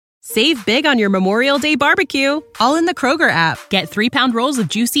Save big on your Memorial Day barbecue, all in the Kroger app. Get 3-pound rolls of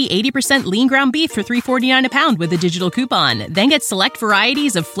juicy 80% lean ground beef for $3.49 a pound with a digital coupon. Then get select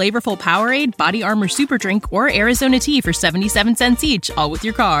varieties of flavorful Powerade, Body Armor Super Drink, or Arizona tea for 77 cents each, all with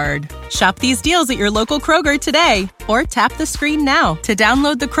your card. Shop these deals at your local Kroger today, or tap the screen now to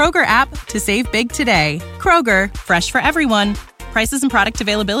download the Kroger app to save big today. Kroger, fresh for everyone. Prices and product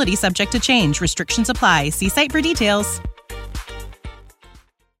availability subject to change. Restrictions apply. See site for details.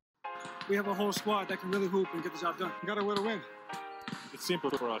 We have a whole squad that can really hoop and get the job done. We got to win a win. It's simple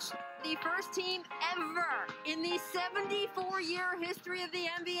for us. The first team ever in the 74-year history of the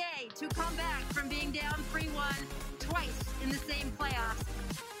NBA to come back from being down 3-1 twice in the same playoffs.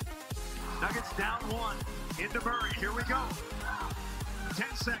 Nuggets down 1 into Murray. Here we go.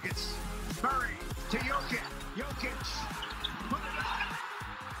 10 seconds. Murray to Jokic. Jokic. Put it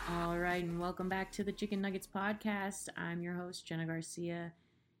on. All right, and welcome back to the Chicken Nuggets podcast. I'm your host, Jenna Garcia,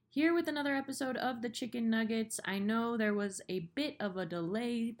 here with another episode of the Chicken Nuggets. I know there was a bit of a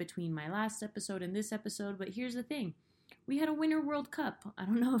delay between my last episode and this episode, but here's the thing. We had a Winter World Cup. I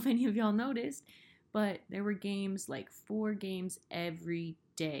don't know if any of y'all noticed, but there were games, like 4 games every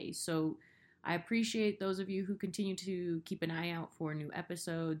day. So I appreciate those of you who continue to keep an eye out for new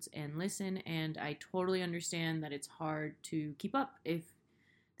episodes and listen, and I totally understand that it's hard to keep up if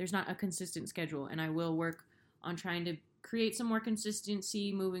there's not a consistent schedule, and I will work on trying to create some more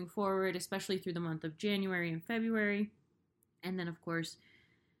consistency moving forward, especially through the month of January and February. And then, of course,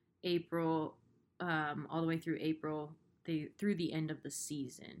 April, all the way through April, through the end of the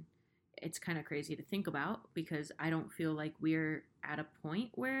season. It's kind of crazy to think about because I don't feel like we're at a point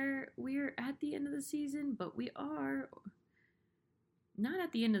where we're at the end of the season, but we are not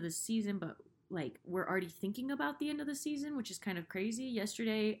at the end of the season, but like we're already thinking about the end of the season, which is kind of crazy.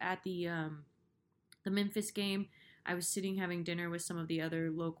 Yesterday at the Memphis game, I was sitting having dinner with some of the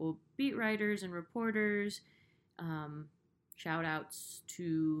other local beat writers and reporters. Shout outs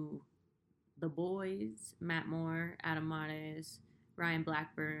to the boys, Matt Moore, Adam Mares, Ryan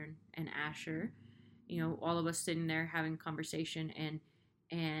Blackburn, and Asher. You know, all of us sitting there having conversation,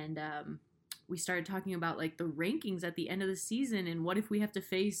 and we started talking about like the rankings at the end of the season and what if we have to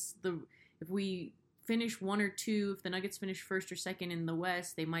face if we finish 1 or 2, if the Nuggets finish first or second in the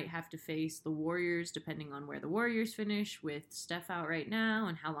West, they might have to face the Warriors, depending on where the Warriors finish, with Steph out right now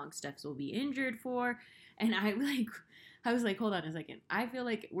and how long Steph will be injured for. And I was like, hold on a second. I feel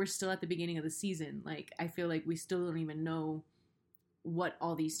like we're still at the beginning of the season. Like, I feel like we still don't even know what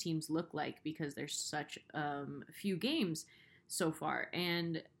all these teams look like because there's such a few games so far.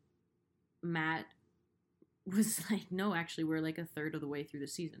 And Matt was like, no, actually, we're like a third of the way through the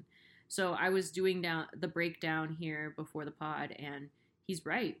season. So I was doing the breakdown here before the pod, and he's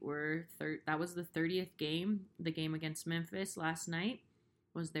right. That was the 30th game. The game against Memphis last night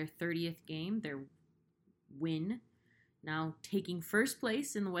was their 30th game, their win. Now taking first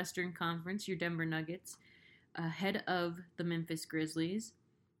place in the Western Conference, your Denver Nuggets, ahead of the Memphis Grizzlies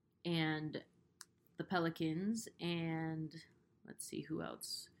and the Pelicans, and let's see, who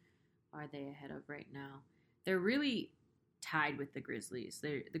else are they ahead of right now? They're really tied with the Grizzlies.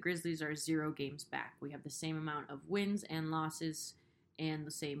 The Grizzlies are 0 games back. We have the same amount of wins and losses and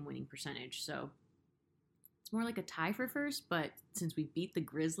the same winning percentage. So it's more like a tie for first, but since we beat the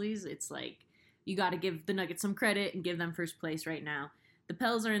Grizzlies, it's like you got to give the Nuggets some credit and give them first place right now. The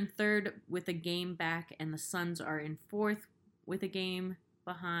Pels are in 3rd with a game back, and the Suns are in 4th with a game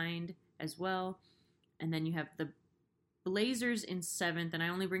behind as well. And then you have the Blazers in 7th, and I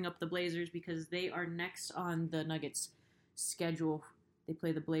only bring up the Blazers because they are next on the Nuggets schedule. They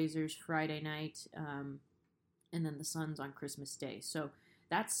play the Blazers Friday night, and then the Suns on Christmas Day. So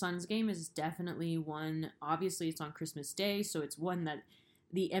that Suns game is definitely one. Obviously, it's on Christmas Day, so it's one that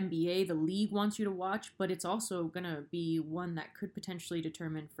the NBA, the league, wants you to watch, but it's also going to be one that could potentially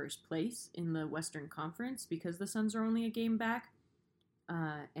determine first place in the Western Conference because the Suns are only a game back.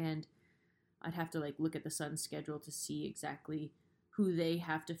 And I'd have to look at the Suns' schedule to see exactly who they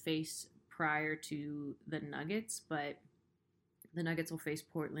have to face prior to the Nuggets, but the Nuggets will face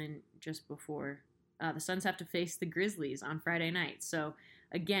Portland just before the Suns have to face the Grizzlies on Friday night. So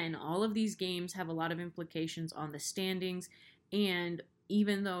again, all of these games have a lot of implications on the standings, and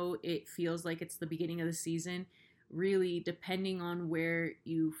even though it feels like it's the beginning of the season, really depending on where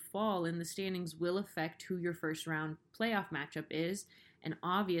you fall in the standings will affect who your first round playoff matchup is. And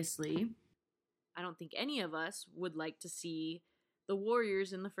obviously, I don't think any of us would like to see the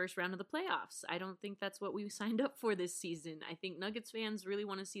Warriors in the first round of the playoffs. I don't think that's what we signed up for this season. I think Nuggets fans really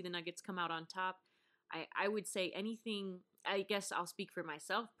want to see the Nuggets come out on top. I would say anything, I guess I'll speak for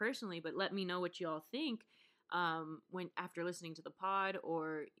myself personally, but let me know what you all think when after listening to the pod,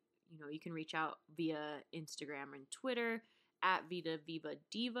 or you can reach out via Instagram and Twitter at Vita Viva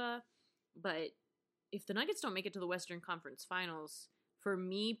Diva. But if the Nuggets don't make it to the Western Conference Finals, for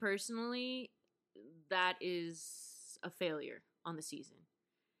me personally, that is a failure on the season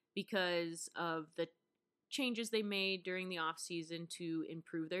because of the changes they made during the offseason to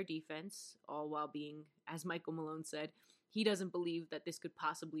improve their defense, all while being, as Michael Malone said, he doesn't believe that this could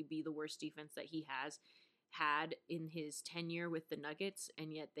possibly be the worst defense that he has had in his tenure with the Nuggets,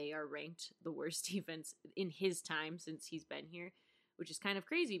 and yet they are ranked the worst defense in his time since he's been here, which is kind of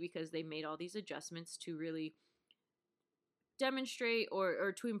crazy because they made all these adjustments to really demonstrate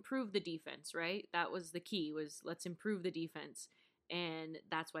or to improve the defense, right? That was the key, was let's improve the defense. And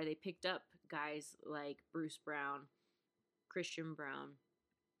that's why they picked up guys like Bruce Brown, Christian Brown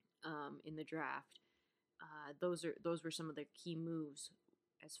in the draft. Those were some of the key moves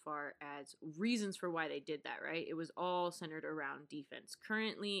as far as reasons for why they did that, right? It was all centered around defense.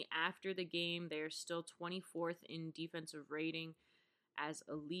 Currently, after the game, they're still 24th in defensive rating as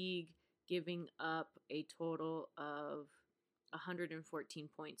a league, giving up a total of 114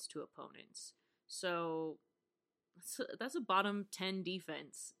 points to opponents. So that's a bottom 10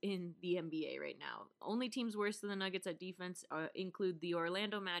 defense in the NBA right now. Only teams worse than the Nuggets at defense include the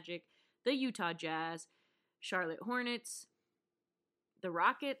Orlando Magic, the Utah Jazz, Charlotte Hornets, the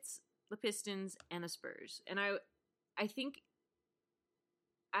Rockets, the Pistons, and the Spurs. And I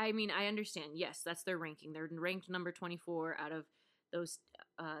understand. Yes, that's their ranking. They're ranked number 24 out of those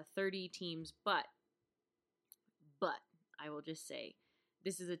 30 teams. But I will just say,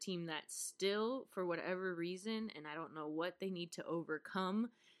 this is a team that still, for whatever reason, and I don't know what they need to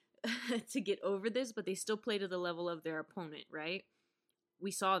overcome to get over this, but they still play to the level of their opponent, right? We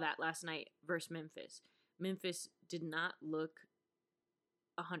saw that last night versus Memphis. Memphis did not look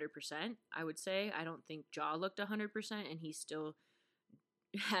 100%, I would say. I don't think Ja looked 100%, and he still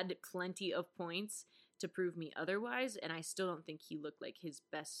had plenty of points to prove me otherwise, and I still don't think he looked like his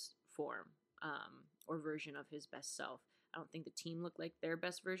best form or version of his best self. I don't think the team looked like their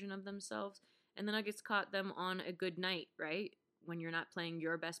best version of themselves. And the Nuggets caught them on a good night, right? When you're not playing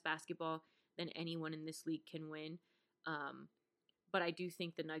your best basketball, then anyone in this league can win. But I do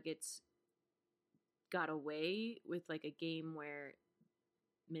think the Nuggets got away with like a game where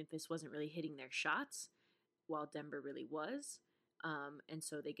Memphis wasn't really hitting their shots while Denver really was. And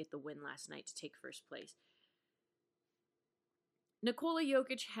so they get the win last night to take first place. Nikola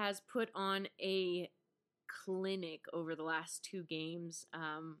Jokic has put on a clinic over the last 2 games.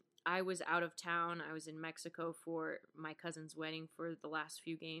 I was out of town. I was in Mexico for my cousin's wedding for the last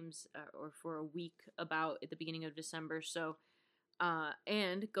few games, or for a week about at the beginning of December. So,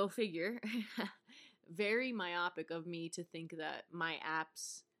 and go figure, very myopic of me to think that my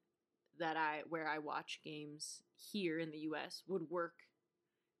apps where I watch games here in the US would work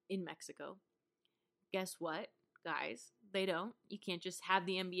in Mexico. Guess what, guys? They don't. You can't just have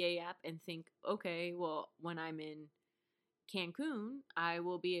the NBA app and think, okay, well, when I'm in Cancun, I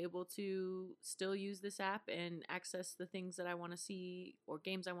will be able to still use this app and access the things that I want to see or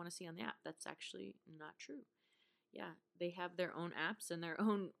games I want to see on the app. That's actually not true. Yeah, they have their own apps and their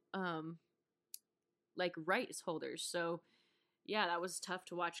own rights holders. So yeah, that was tough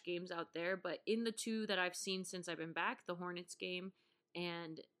to watch games out there. But in the 2 that I've seen since I've been back, the Hornets game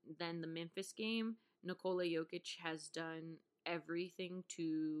and then the Memphis game, Nikola Jokic has done everything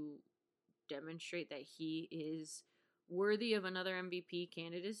to demonstrate that he is worthy of another MVP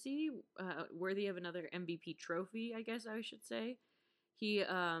candidacy, worthy of another MVP trophy, I guess I should say. He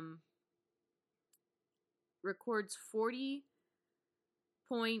records 40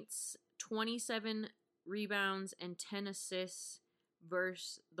 points, 27 rebounds, and 10 assists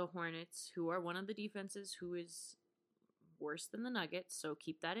versus the Hornets, who are one of the defenses who is worse than the Nuggets, so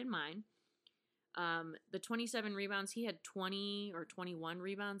keep that in mind. The 27 rebounds, he had 20 or 21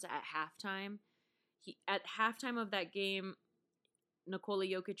 rebounds at halftime. At halftime of that game, Nikola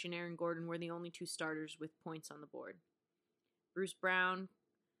Jokic and Aaron Gordon were the only 2 starters with points on the board. Bruce Brown,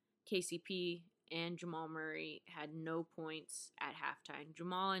 KCP, and Jamal Murray had no points at halftime.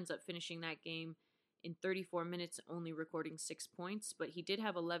 Jamal ends up finishing that game in 34 minutes, only recording 6 points, but he did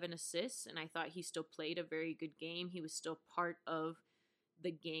have 11 assists, and I thought he still played a very good game. He was still part of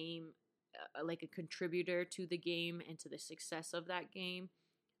the game, like a contributor to the game and to the success of that game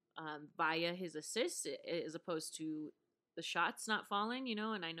via his assists, as opposed to the shots not falling,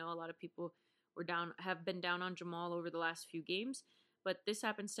 and I know a lot of people have been down on Jamal over the last few games, but this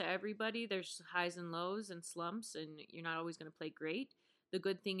happens to everybody. There's highs and lows and slumps, and you're not always going to play great. The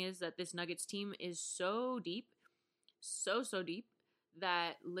good thing is that this Nuggets team is so deep, so deep,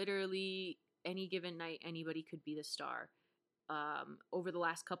 that literally any given night, anybody could be the star. over the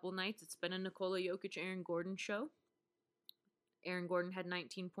last couple nights. It's been a Nikola Jokic, Aaron Gordon show. Aaron Gordon had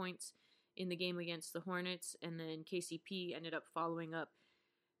 19 points in the game against the Hornets, and then KCP ended up following up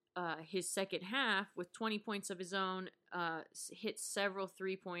his second half with 20 points of his own, hit several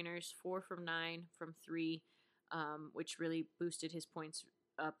three-pointers, 4 from 9 from 3, which really boosted his points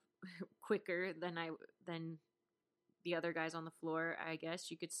up quicker than the other guys on the floor, I guess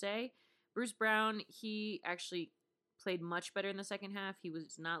you could say. Bruce Brown, he actually played much better in the second half. He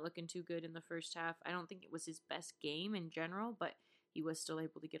was not looking too good in the first half. I don't think it was his best game in general, but he was still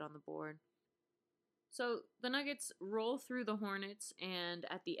able to get on the board. So the Nuggets roll through the Hornets, and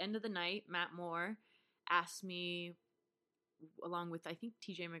at the end of the night, Matt Moore asked me, along with, I think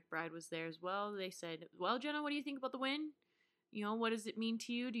TJ McBride was there as well, they said, well, Jenna, what do you think about the win? You know, what does it mean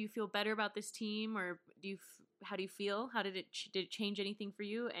to you? Do you feel better about this team, or how do you feel? How did it change anything for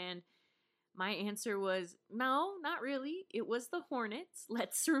you? And my answer was, no, not really. It was the Hornets.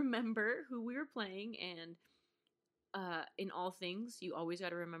 Let's remember who we were playing, and in all things, you always got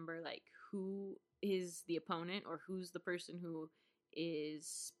to remember, like, who is the opponent, or who's the person who is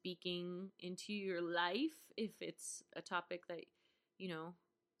speaking into your life. If it's a topic that, you know,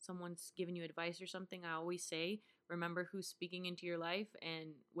 someone's giving you advice or something, I always say, remember who's speaking into your life and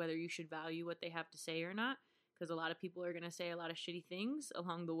whether you should value what they have to say or not, because a lot of people are going to say a lot of shitty things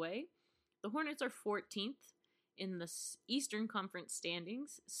along the way. The Hornets are 14th in the Eastern Conference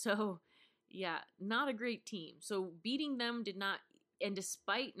standings, so yeah, not a great team. So beating them did not, and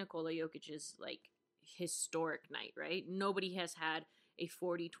despite Nikola Jokic's, like, historic night, right? Nobody has had a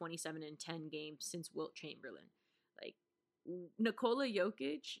 40, 27, and 10 game since Wilt Chamberlain. Like, Nikola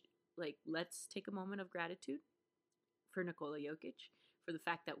Jokic, like, let's take a moment of gratitude for Nikola Jokic, for the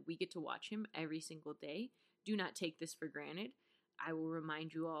fact that we get to watch him every single day. Do not take this for granted. I will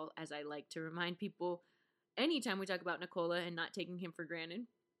remind you all, as I like to remind people anytime we talk about Nikola and not taking him for granted,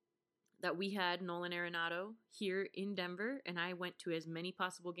 that we had Nolan Arenado here in Denver, and I went to as many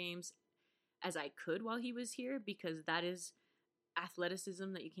possible games as I could while he was here, because that is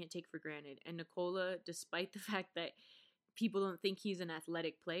athleticism that you can't take for granted. And Nikola, despite the fact that people don't think he's an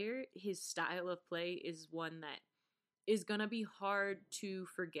athletic player, his style of play is one that is going to be hard to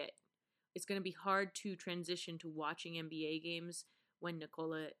forget. It's going to be hard to transition to watching NBA games when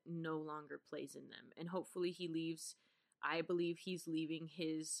Nikola no longer plays in them. And hopefully he leaves. I believe he's leaving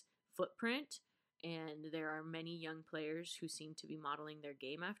his footprint, and there are many young players who seem to be modeling their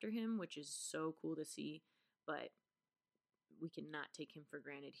game after him, which is so cool to see. But we cannot take him for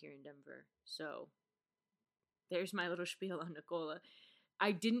granted here in Denver. So there's my little spiel on Nikola.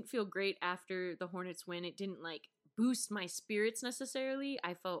 I didn't feel great after the Hornets win. It didn't, like, boost my spirits necessarily.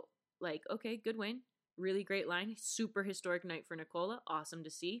 I felt like, okay, good win. Really great line. Super historic night for Nikola. Awesome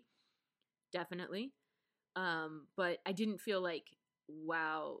to see. Definitely. But I didn't feel like,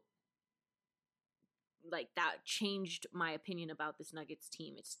 wow, like that changed my opinion about this Nuggets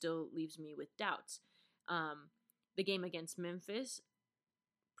team. It still leaves me with doubts. The game against Memphis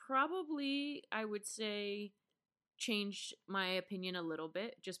probably, I would say, changed my opinion a little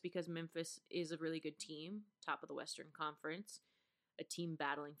bit, just because Memphis is a really good team, top of the Western Conference, a team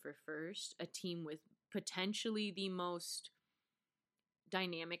battling for first, a team with potentially the most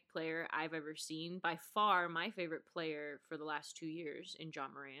dynamic player I've ever seen. By far, my favorite player for the last 2 years in Ja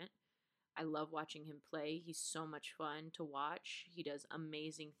Morant. I love watching him play. He's so much fun to watch. He does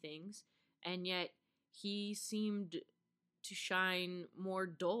amazing things. And yet, he seemed to shine more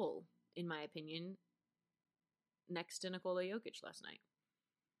dull, in my opinion, next to Nikola Jokic last night.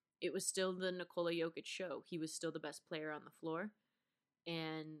 It was still the Nikola Jokic show. He was still the best player on the floor.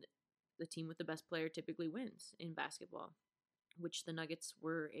 And the team with the best player typically wins in basketball, which the Nuggets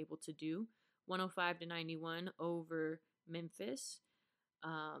were able to do. 105-91 over Memphis.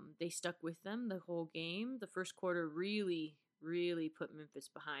 They stuck with them the whole game. The first quarter really, really put Memphis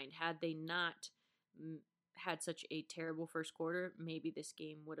behind. Had they not had such a terrible first quarter, maybe this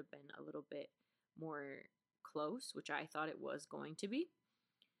game would have been a little bit more close, which I thought it was going to be.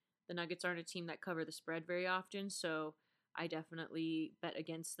 The Nuggets aren't a team that cover the spread very often, so I definitely bet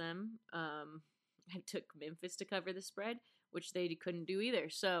against them. I took Memphis to cover the spread, which they couldn't do either.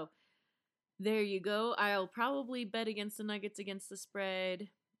 So there you go. I'll probably bet against the Nuggets against the spread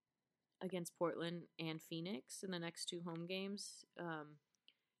against Portland and Phoenix in the next 2 home games.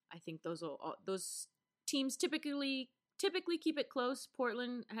 I think those teams typically keep it close.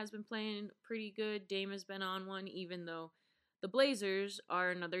 Portland has been playing pretty good. Dame has been on one, even though the Blazers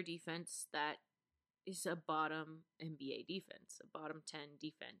are another defense that is a bottom NBA defense, a bottom 10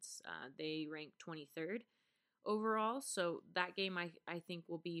 defense. They rank 23rd overall, so that game I think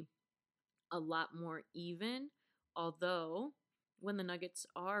will be a lot more even, although when the Nuggets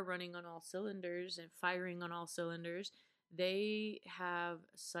are running on all cylinders and firing on all cylinders, they have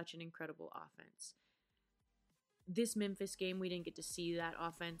such an incredible offense. This Memphis game, we didn't get to see that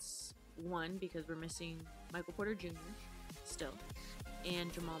offense, one, because we're missing Michael Porter Jr. still,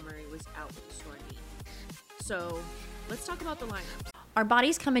 and Jamal Murray was out with a sore knee. So let's talk about the lineups. Our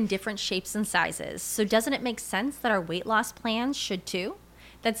bodies come in different shapes and sizes, so doesn't it make sense that our weight loss plans should too?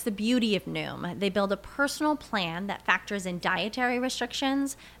 That's the beauty of Noom. They build a personal plan that factors in dietary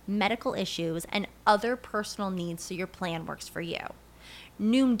restrictions, medical issues, and other personal needs so your plan works for you.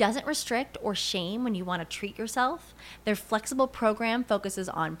 Noom doesn't restrict or shame when you want to treat yourself. Their flexible program focuses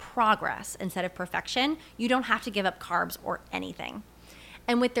on progress instead of perfection. You don't have to give up carbs or anything.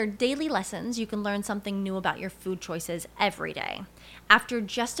 And with their daily lessons, you can learn something new about your food choices every day. After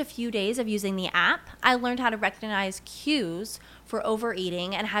just a few days of using the app, I learned how to recognize cues for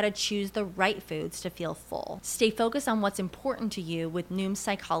overeating and how to choose the right foods to feel full. Stay focused on what's important to you with Noom's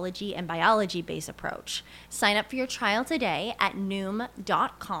psychology and biology-based approach. Sign up for your trial today at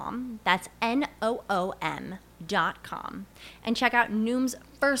Noom.com. That's Noom.com. And check out Noom's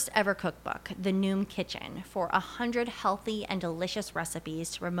first ever cookbook, The Noom Kitchen, for 100 healthy and delicious recipes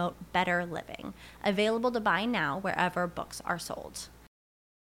to promote better living. Available to buy now wherever books are sold.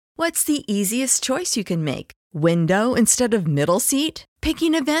 What's the easiest choice you can make? Window instead of middle seat?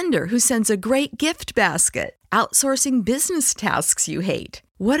 Picking a vendor who sends a great gift basket? Outsourcing business tasks you hate?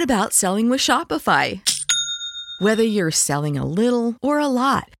 What about selling with Shopify? Whether you're selling a little or a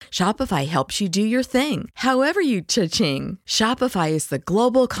lot, Shopify helps you do your thing, however you cha-ching. Shopify is the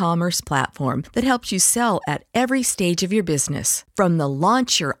global commerce platform that helps you sell at every stage of your business. From the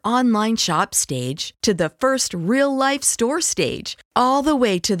launch your online shop stage to the first real-life store stage, all the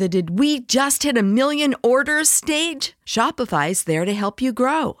way to the did we just hit 1 million orders stage. Shopify's there to help you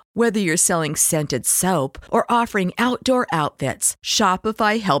grow. Whether you're selling scented soap or offering outdoor outfits,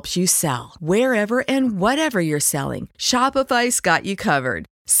 Shopify helps you sell. Wherever and whatever you're selling, Shopify's got you covered.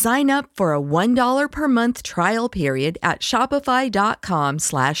 Sign up for a $1 per month trial period at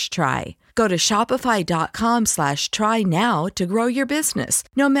shopify.com/try. Go to shopify.com/try now to grow your business,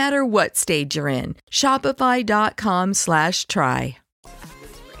 no matter what stage you're in. Shopify.com/try.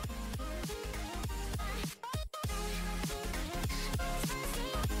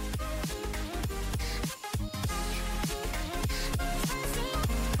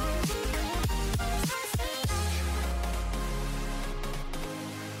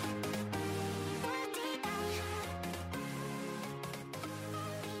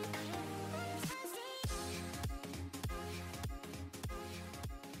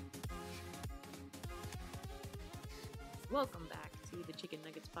 Welcome back to the Chicken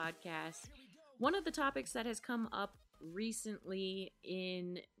Nuggets podcast. One of the topics that has come up recently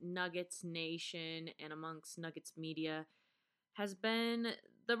in Nuggets Nation and amongst Nuggets media has been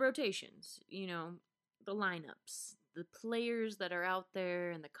the rotations, the lineups, the players that are out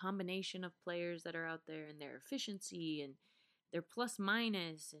there and the combination of players that are out there and their efficiency and their plus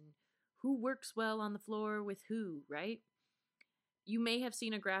minus and who works well on the floor with who, right? You may have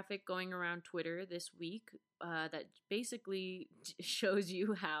seen a graphic going around Twitter this week that basically shows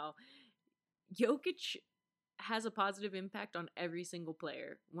you how Jokic has a positive impact on every single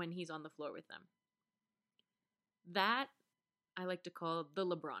player when he's on the floor with them. That I like to call the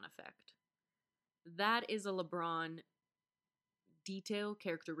LeBron effect. That is a LeBron detail,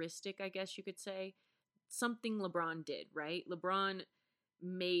 characteristic, I guess you could say. Something LeBron did, right? LeBron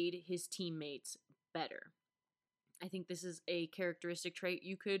made his teammates better. I think this is a characteristic trait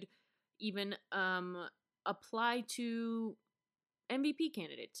you could even apply to MVP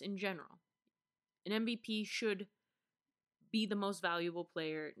candidates in general. An MVP should be the most valuable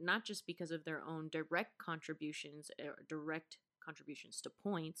player, not just because of their own direct contributions to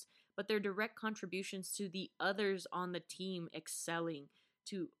points, but their direct contributions to the others on the team excelling,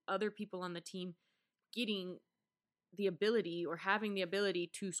 to other people on the team getting the ability or having the ability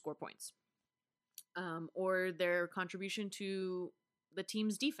to score points. Or their contribution to the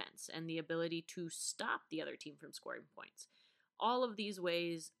team's defense and the ability to stop the other team from scoring points. All of these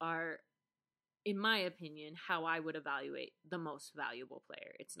ways are, in my opinion, how I would evaluate the most valuable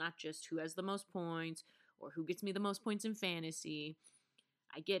player. It's not just who has the most points or who gets me the most points in fantasy.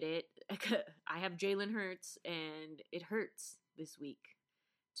 I get it. I have Jalen Hurts, and it hurts this week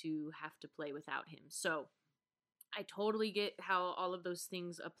to have to play without him. So I totally get how all of those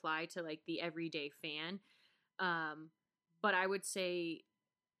things apply to like the everyday fan. But I would say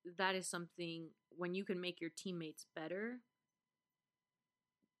that is something when you can make your teammates better,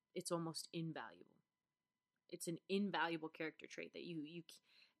 it's almost invaluable. It's an invaluable character trait that you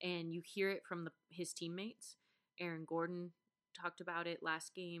hear it from his teammates. Aaron Gordon talked about it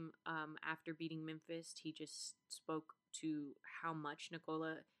last game. After beating Memphis, he just spoke to how much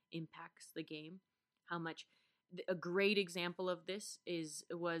Nikola impacts the game. How much. A great example of this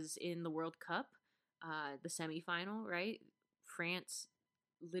was in the World Cup, the semifinal, right? France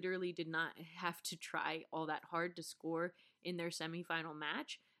literally did not have to try all that hard to score in their semifinal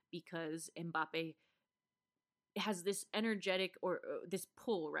match because Mbappe has this energetic or this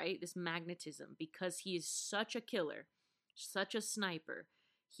pull, right? This magnetism, because he is such a killer, such a sniper.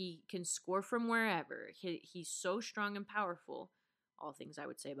 He can score from wherever. He's so strong and powerful, all things I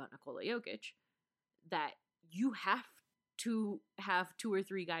would say about Nikola Jokic, that you have to have 2 or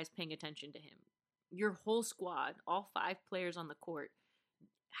 3 guys paying attention to him. Your whole squad, all 5 players on the court,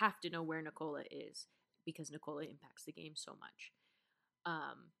 have to know where Nikola is because Nikola impacts the game so much.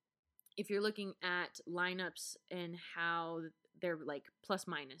 If you're looking at lineups and how they're like plus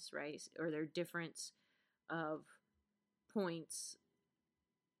minus, right? Or their difference of points,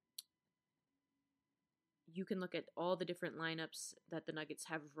 you can look at all the different lineups that the Nuggets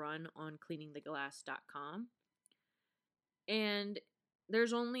have run on cleaningtheglass.com. And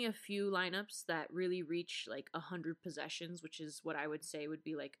there's only a few lineups that really reach like 100 possessions, which is what I would say would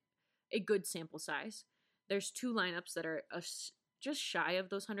be like a good sample size. There's 2 lineups that are just shy of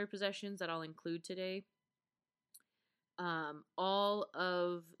those 100 possessions that I'll include today. All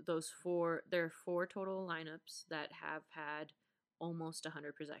of those 4, there are 4 total lineups that have had almost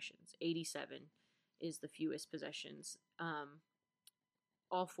 100 possessions. 87 is the fewest possessions.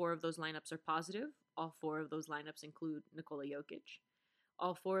 All 4 of those lineups are positive. All 4 of those lineups include Nikola Jokic.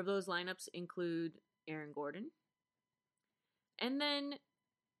 All 4 of those lineups include Aaron Gordon. And then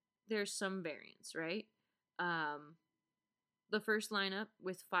there's some variance, right? The first lineup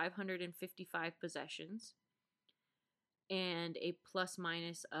with 555 possessions and a plus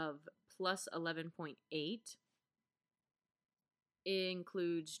minus of plus 11.8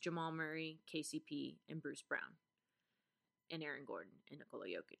 includes Jamal Murray, KCP, and Bruce Brown, and Aaron Gordon and Nikola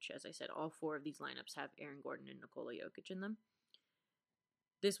Jokic. As I said, all 4 of these lineups have Aaron Gordon and Nikola Jokic in them.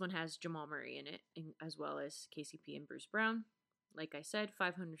 This one has Jamal Murray in it, as well as KCP and Bruce Brown. Like I said,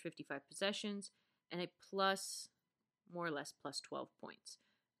 555 possessions and a plus, more or less, plus 12 points.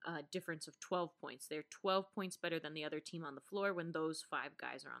 Difference of 12 points. They're 12 points better than the other team on the floor when those 5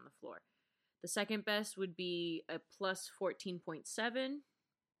 guys are on the floor. The second best would be a plus 14.7.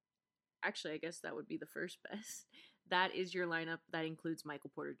 Actually, I guess that would be the first best. That is your lineup that includes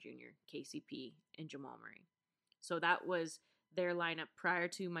Michael Porter Jr., KCP, and Jamal Murray. So that was their lineup prior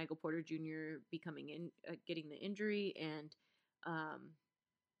to Michael Porter Jr. getting the injury and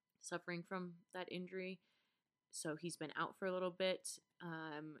suffering from that injury. So he's been out for a little bit.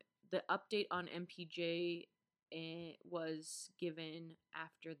 The update on MPJ was given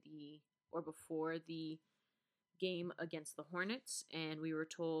before the game against the Hornets, and we were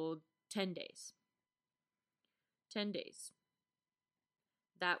told 10 days. 10 days.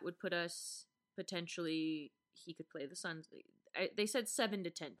 That would put us potentially, he could play the Suns. They said 7 to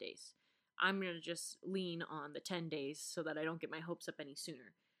 10 days. I'm going to just lean on the 10 days so that I don't get my hopes up any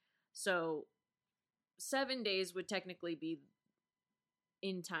sooner. So 7 days would technically be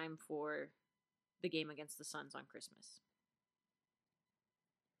in time for the game against the Suns on Christmas.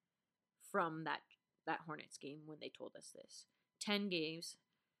 From that Hornets game when they told us this. 10 days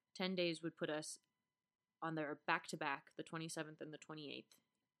would put us on their back-to-back, the 27th and the 28th,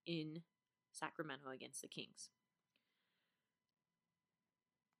 in Sacramento against the Kings.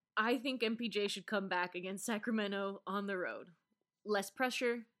 I think MPJ should come back against Sacramento on the road. Less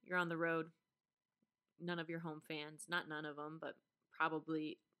pressure, you're on the road. None of your home fans, not none of them, but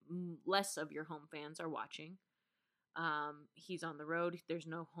probably less of your home fans are watching. He's on the road. There's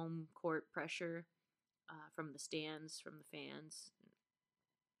no home court pressure from the stands, from the fans.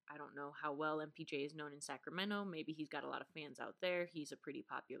 I don't know how well MPJ is known in Sacramento. Maybe he's got a lot of fans out there. He's a pretty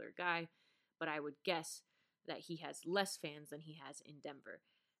popular guy, but I would guess that he has less fans than he has in Denver.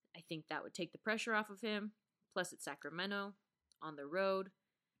 I think that would take the pressure off of him. Plus, it's Sacramento on the road.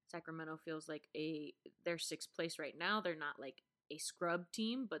 Sacramento feels like they're 6th place right now. They're not like a scrub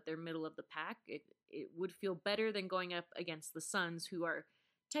team, but they're middle of the pack. It would feel better than going up against the Suns, who are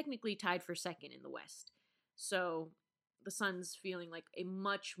technically tied for 2nd in the West. So the Suns feeling like a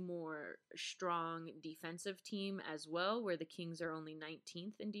much more strong defensive team as well, where the Kings are only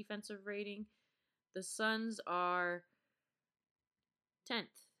 19th in defensive rating. The Suns are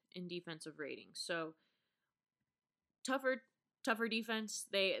 10th in defensive rating. So tougher defense.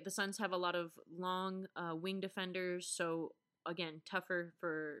 The Suns have a lot of long wing defenders, so again, tougher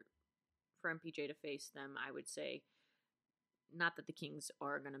for MPJ to face them, I would say. Not that the Kings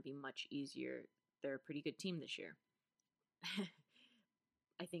are going to be much easier. They're a pretty good team this year.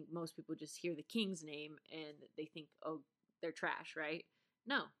 I think most people just hear the Kings name and they think, oh, they're trash, right?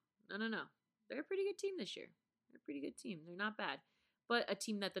 No. They're a pretty good team this year. They're a pretty good team. They're not bad, but a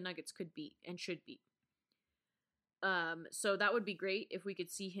team that the Nuggets could beat and should beat. So that would be great if we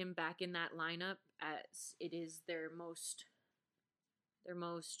could see him back in that lineup, as it is their most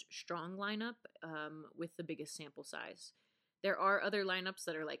strong lineup, with the biggest sample size. There are other lineups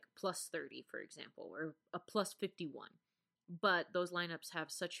that are like plus 30, for example, or a plus 51. But those lineups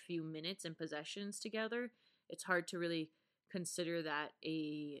have such few minutes and possessions together, it's hard to really consider that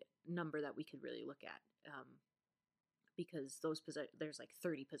a number that we could really look at, because there's like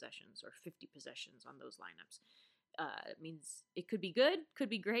 30 possessions or 50 possessions on those lineups. It means it could be good, could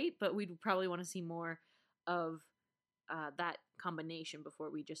be great, but we'd probably want to see more of that combination before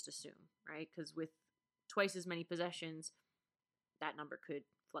we just assume, right? Because with twice as many possessions, that number could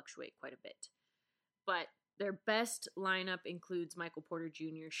fluctuate quite a bit. But their best lineup includes Michael Porter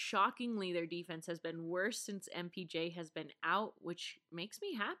Jr. Shockingly, their defense has been worse since MPJ has been out, which makes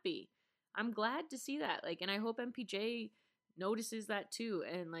me happy. I'm glad to see that. And I hope MPJ notices that too,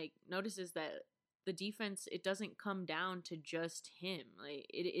 and notices that the defense, it doesn't come down to just him.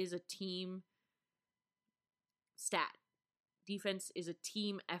 It is a team stat. Defense is a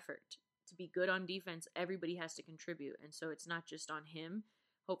team effort. To be good on defense, everybody has to contribute, and so it's not just on him.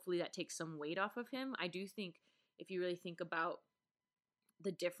 Hopefully that takes some weight off of him. I do think if you really think about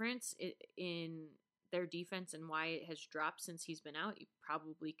the difference in their defense and why it has dropped since he's been out, you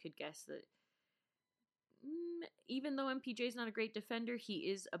probably could guess that even though MPJ is not a great defender,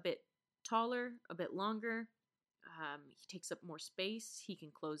 he is a bit taller, a bit longer. He takes up more space. He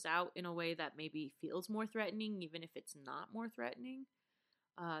can close out in a way that maybe feels more threatening, even if it's not more threatening.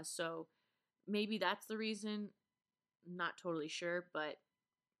 So maybe that's the reason. Not totally sure, but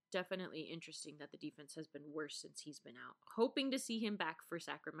definitely interesting that the defense has been worse since he's been out. Hoping to see him back for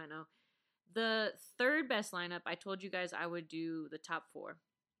Sacramento. The third best lineup, I told you guys I would do the top four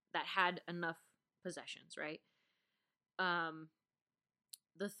that had enough possessions, right?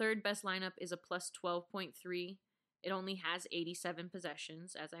 The third best lineup is a plus 12.3. It only has 87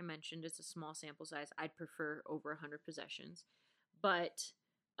 possessions. As I mentioned, it's a small sample size. I'd prefer over 100 possessions. But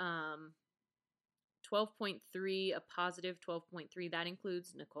 12.3, a positive 12.3, that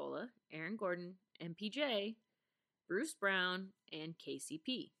includes Nikola, Aaron Gordon, MPJ, Bruce Brown, and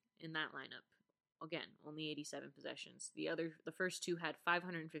KCP in that lineup. Again, only 87 possessions. The first two had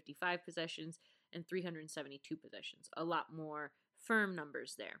 555 possessions and 372 possessions. A lot more firm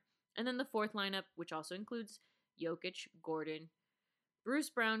numbers there. And then the fourth lineup, which also includes Jokic, Gordon, Bruce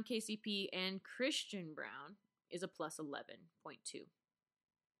Brown, KCP, and Christian Brown, is a plus 11.2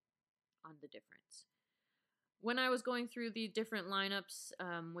 on the difference. When I was going through the different lineups,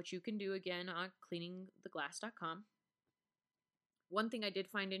 which you can do again on cleaningtheglass.com, one thing I did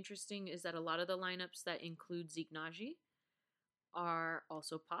find interesting is that a lot of the lineups that include Zeke Naji are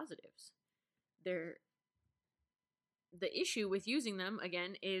also positives. The issue with using them,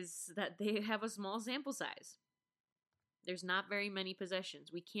 again, is that they have a small sample size. There's not very many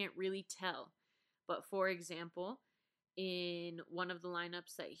possessions. We can't really tell. But for example, in one of the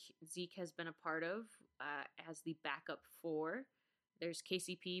lineups that Zeke has been a part of as the backup four, there's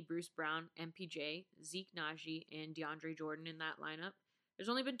KCP, Bruce Brown, MPJ, Zeke Naji, and DeAndre Jordan in that lineup. There's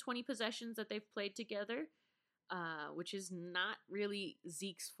only been 20 possessions that they've played together, which is not really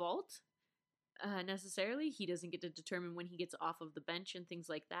Zeke's fault necessarily. He doesn't get to determine when he gets off of the bench and things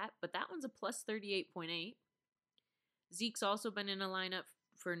like that, but that one's a plus 38.8. Zeke's also been in a lineup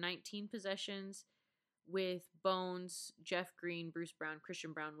for 19 possessions with Bones, Jeff Green, Bruce Brown,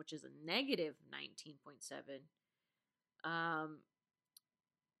 Christian Brown, which is a negative 19.7.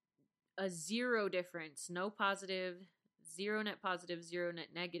 A zero difference, no positive, zero net positive, zero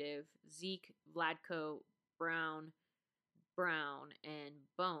net negative. Zeke, Vlatko, Brown, and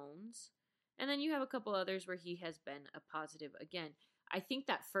Bones. And then you have a couple others where he has been a positive again. I think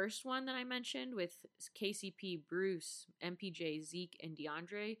that first one that I mentioned with KCP, Bruce, MPJ, Zeke, and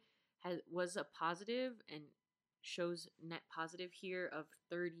DeAndre was a positive and shows net positive here of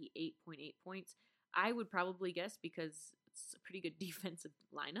 38.8 points. I would probably guess because it's a pretty good defensive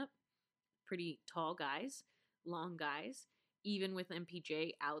lineup. Pretty tall guys, long guys. Even with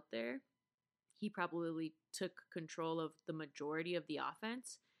MPJ out there, he probably took control of the majority of the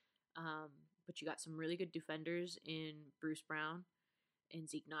offense. But you got some really good defenders in Bruce Brown and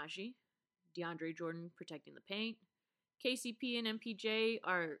Zeke Naji. DeAndre Jordan protecting the paint. KCP and MPJ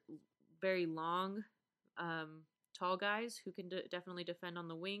are very long, tall guys who can definitely defend on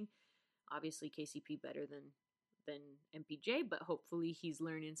the wing. Obviously, KCP better than MPJ, but hopefully he's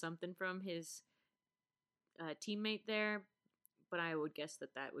learning something from his teammate there, but I would guess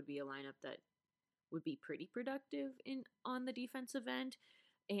that would be a lineup that would be pretty productive on the defensive end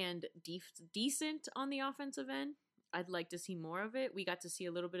and decent on the offensive end. I'd like to see more of it. We got to see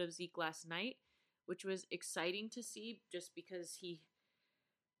a little bit of Zeke last night, which was exciting to see just because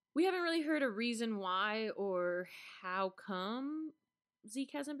we haven't really heard a reason why or how come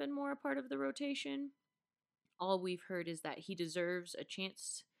Zeke hasn't been more a part of the rotation. All we've heard is that he deserves a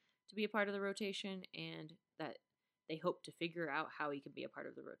chance to be a part of the rotation and that they hope to figure out how he can be a part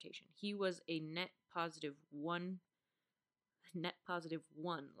of the rotation. He was a net positive one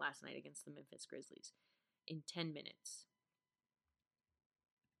last night against the Memphis Grizzlies in 10 minutes.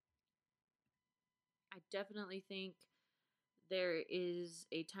 I definitely think there is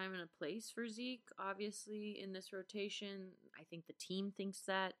a time and a place for Zeke, obviously, in this rotation. I think the team thinks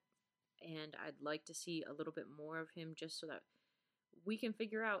that, and I'd like to see a little bit more of him just so that we can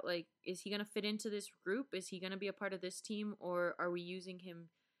figure out, like, is he going to fit into this group? Is he going to be a part of this team? Or are we using him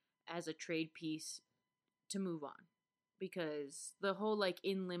as a trade piece to move on? Because the whole, like,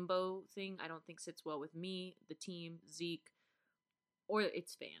 in limbo thing, I don't think sits well with me, the team, Zeke, or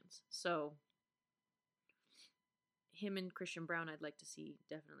its fans. So him and Christian Braun, I'd like to see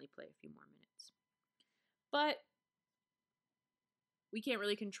definitely play a few more minutes. But we can't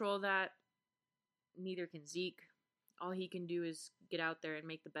really control that. Neither can Zeke. All he can do is get out there and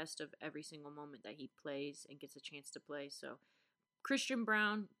make the best of every single moment that he plays and gets a chance to play. So Christian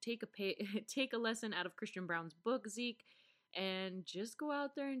Braun, take a lesson out of Christian Braun's book, Zeke, and just go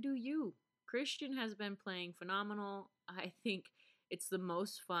out there and do you. Christian has been playing phenomenal. I think it's the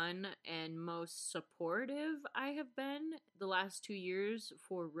most fun and most supportive I have been the last 2 years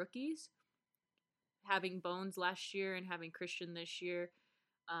for rookies. Having Bones last year and having Christian this year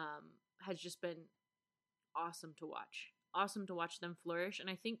has just been awesome to watch. Awesome to watch them flourish. And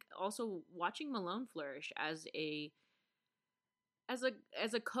I think also watching Malone flourish as a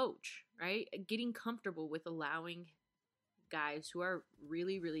coach, right? Getting comfortable with allowing guys who are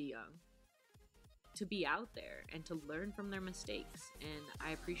really, really young to be out there and to learn from their mistakes. And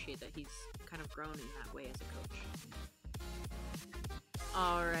I appreciate that he's kind of grown in that way as a coach.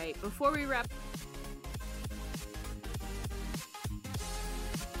 All right, before we wrap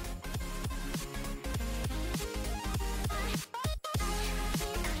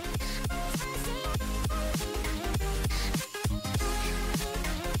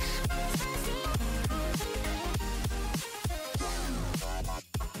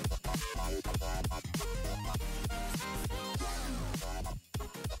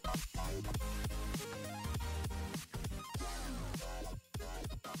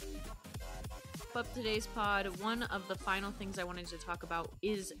up today's pod, one of the final things I wanted to talk about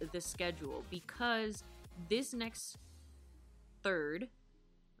is the schedule, because this next third,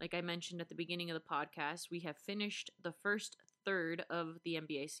 like I mentioned at the beginning of the podcast, we have finished the first third of the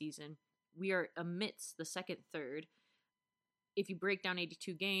NBA season. We are amidst the second third. If you break down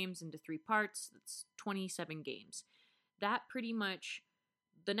 82 games into 3 parts, that's 27 games. That pretty much,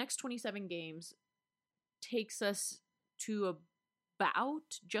 the next 27 games takes us to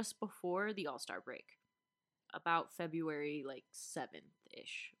about just before the All-Star break, about February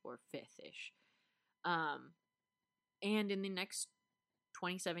 7th-ish or 5th-ish. And in the next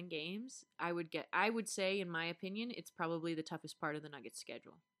 27 games, I would say, in my opinion, it's probably the toughest part of the Nuggets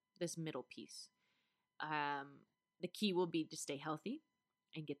schedule, this middle piece. The key will be to stay healthy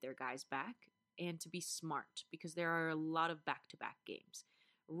and get their guys back and to be smart, because there are a lot of back-to-back games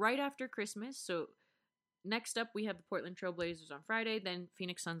right after Christmas. So next up, we have the Portland Trail Blazers on Friday, then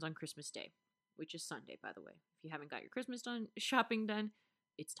Phoenix Suns on Christmas Day, which is Sunday, by the way. If you haven't got your Christmas shopping done,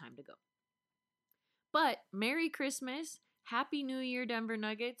 it's time to go. But Merry Christmas, Happy New Year, Denver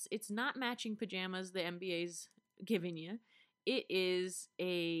Nuggets. It's not matching pajamas the NBA's giving you. It is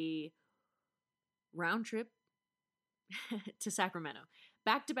a round trip to Sacramento.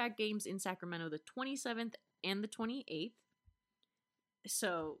 Back-to-back games in Sacramento, the 27th and the 28th.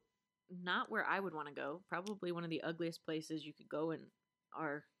 So not where I would want to go. Probably one of the ugliest places you could go in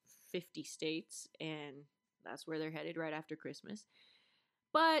our 50 states, and that's where they're headed right after Christmas.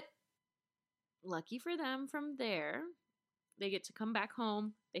 But lucky for them, from there, they get to come back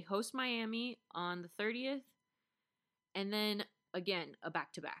home. They host Miami on the 30th, and then, again, a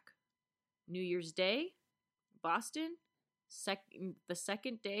back-to-back. New Year's Day, Boston, the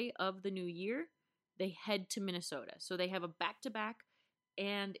second day of the new year, they head to Minnesota. So they have a back-to-back,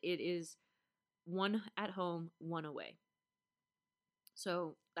 and it is one at home, one away.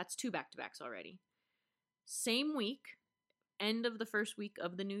 So that's 2 back-to-backs already. Same week, end of the first week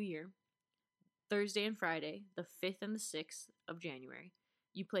of the new year, Thursday and Friday, the 5th and the 6th of January,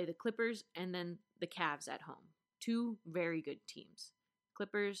 you play the Clippers and then the Cavs at home. Two very good teams.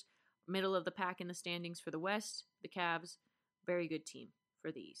 Clippers, middle of the pack in the standings for the West. The Cavs, very good team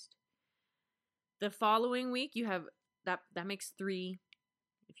for the East. The following week, you have, that makes 3,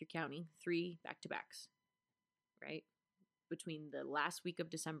 if you're counting, 3 back-to-backs, right? Between the last week of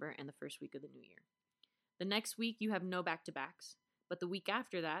December and the first week of the new year. The next week, you have no back-to-backs. But the week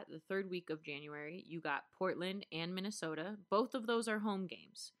after that, the third week of January, you got Portland and Minnesota. Both of those are home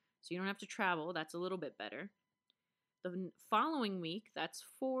games. So you don't have to travel. That's a little bit better. The following week, that's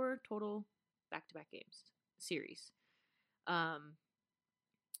 4 total back-to-back games, series. The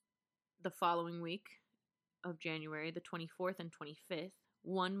following week of January, the 24th and 25th,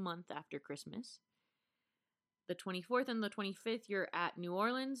 1 month after Christmas. The 24th and the 25th, you're at New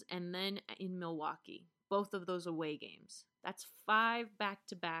Orleans and then in Milwaukee. Both of those away games. That's 5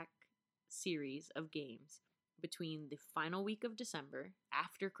 back-to-back series of games between the final week of December,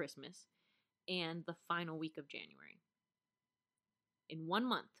 after Christmas, and the final week of January. In 1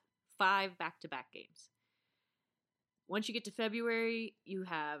 month, 5 back-to-back games. Once you get to February, you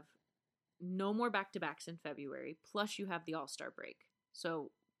have no more back-to-backs in February, plus you have the All-Star break.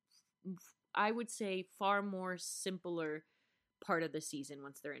 So I would say far more simpler part of the season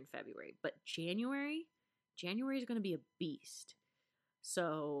once they're in February. But January is going to be a beast.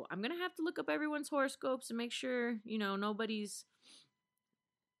 So I'm going to have to look up everyone's horoscopes and make sure, nobody's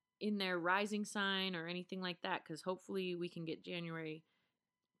in their rising sign or anything like that, because hopefully we can get January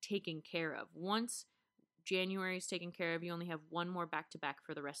taken care of. Once January is taken care of, you only have 1 more back-to-back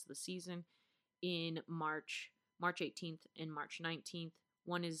for the rest of the season in March 18th and March 19th.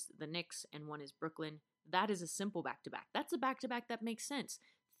 One is the Knicks and one is Brooklyn. That is a simple back-to-back. That's a back-to-back that makes sense.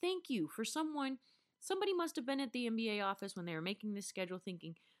 Thank you for somebody must have been at the NBA office when they were making this schedule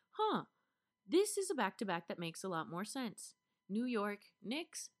thinking, this is a back-to-back that makes a lot more sense. New York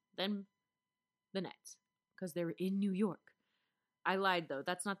Knicks, then the Nets, because they're in New York. I lied, though.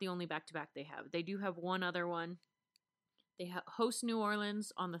 That's not the only back-to-back they have. They do have one other one. They host New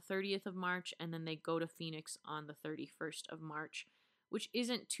Orleans on the 30th of March, and then they go to Phoenix on the 31st of March, which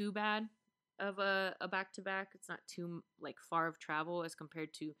isn't too bad of a back-to-back. It's not too far of travel as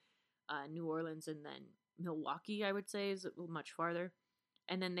compared to New Orleans, and then Milwaukee, I would say, is much farther.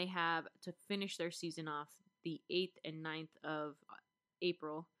 And then they have, to finish their season off, the 8th and 9th of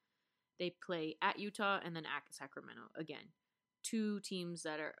April, they play at Utah and then at Sacramento. Again, 2 teams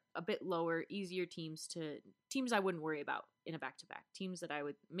that are a bit lower, easier teams I wouldn't worry about in a back-to-back. Teams that I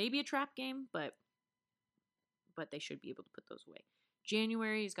would, maybe a trap game, but they should be able to put those away.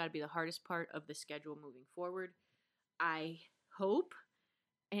 January has got to be the hardest part of the schedule moving forward. I hope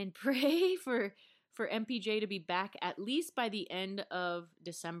and pray for MPJ to be back at least by the end of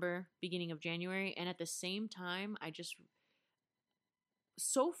December, beginning of January. And at the same time,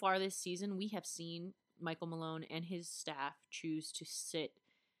 so far this season, we have seen Michael Malone and his staff choose to sit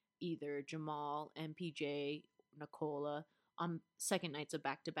either Jamal, MPJ, Nikola on second nights of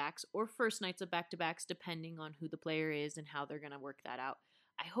back-to-backs or first nights of back-to-backs, depending on who the player is and how they're going to work that out.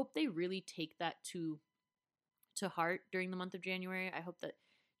 I hope they really take that to heart during the month of January. I hope that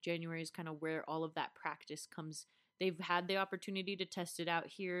January is kind of where all of that practice comes. They've had the opportunity to test it out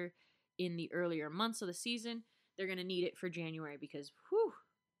here in the earlier months of the season. They're going to need it for January because,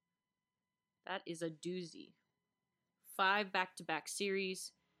 that is a doozy. 5 back-to-back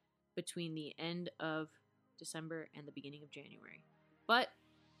series between the end of December and the beginning of January. But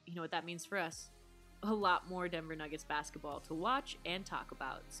you know what that means for us. A lot more Denver Nuggets basketball to watch and talk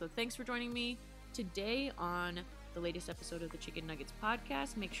about. So thanks for joining me today on the latest episode of the Chicken Nuggets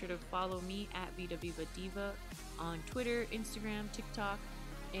podcast. Make sure to follow me at VWVadiva on Twitter, Instagram, TikTok,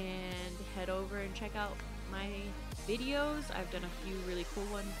 and head over and check out my videos. I've done a few really cool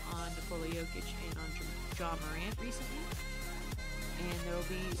ones on Nikola Jokic and on Ja Morant recently, and there will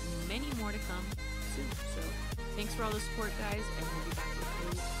be many more to come soon. So thanks for all the support, guys, and we'll be back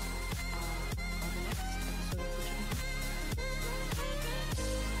with you